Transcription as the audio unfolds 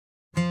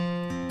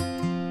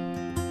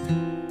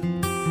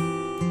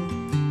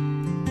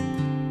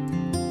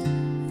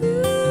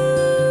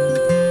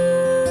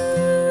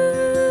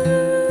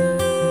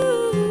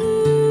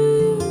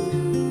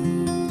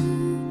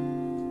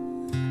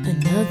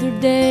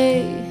day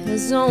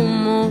has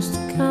almost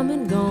come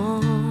and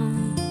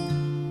gone.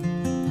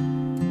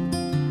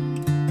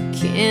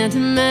 Can't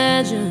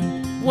imagine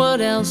what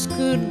else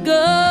could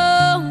go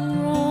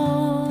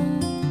wrong.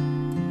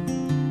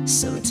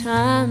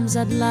 Sometimes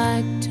I'd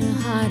like to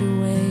hide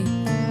away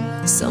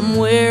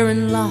somewhere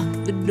and lock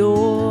the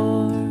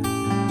door.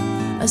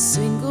 A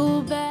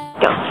single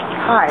bag.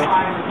 Hi,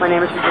 my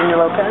name is Virginia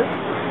Lopez,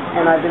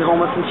 and I've been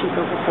homeless in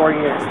Chico for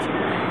 4 years.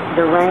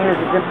 The rain is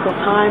a difficult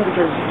time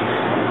because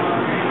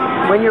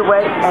when you're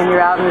wet and you're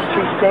out in the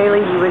streets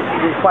daily, it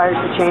requires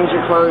to change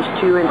your clothes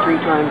 2 and 3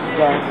 times a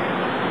day.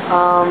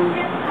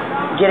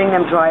 Getting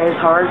them dry is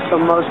hard, so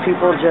most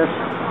people just,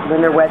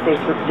 when they're wet, they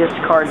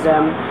discard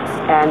them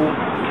and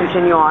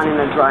continue on in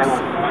a dry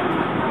one.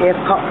 If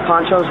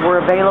ponchos were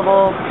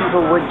available,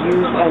 people would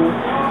use them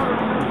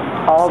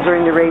all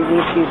during the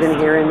rainy season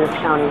here in this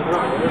county,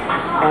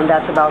 and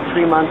that's about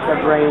 3 months of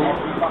rain.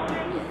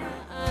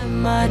 I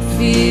might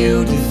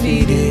feel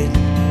defeated,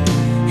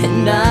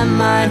 and I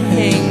might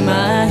hang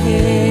my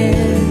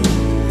head.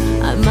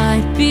 I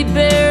might be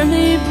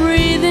barely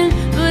breathing,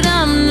 but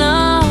I'm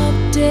not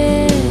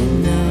dead,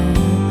 no.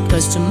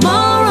 'Cause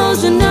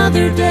tomorrow's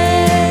another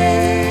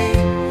day,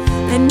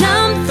 and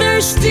I'm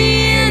thirsty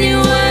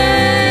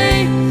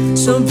anyway.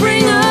 So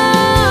bring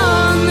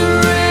on the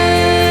rain.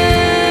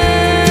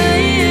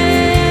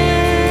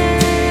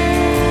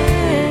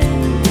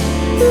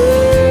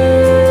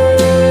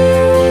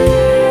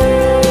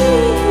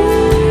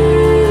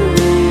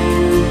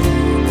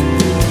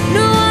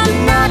 No, I'm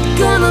not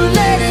gonna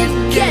let it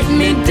get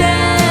me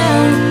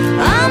down.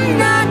 I'm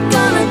not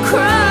gonna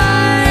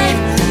cry,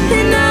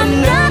 and I'm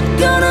not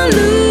gonna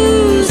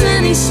lose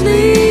any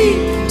sleep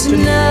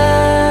tonight.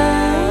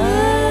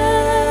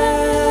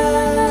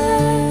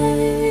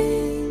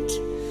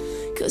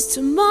 'Cause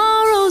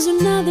tomorrow's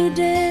another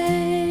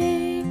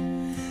day,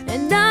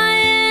 and I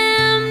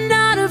am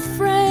not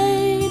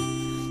afraid.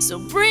 So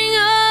bring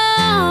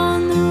on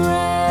the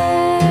rain.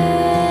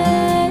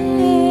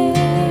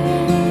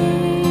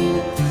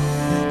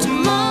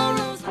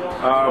 Tomorrow's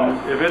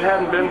If it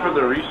hadn't been for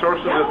the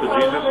resources at the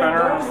Jesus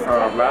Center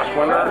last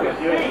winter, I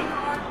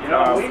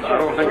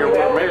don't think I would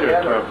have made it.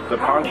 The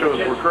ponchos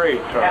were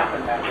great.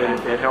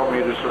 It helped me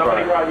to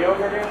survive.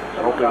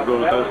 I hope it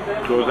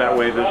goes that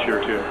way this year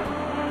too.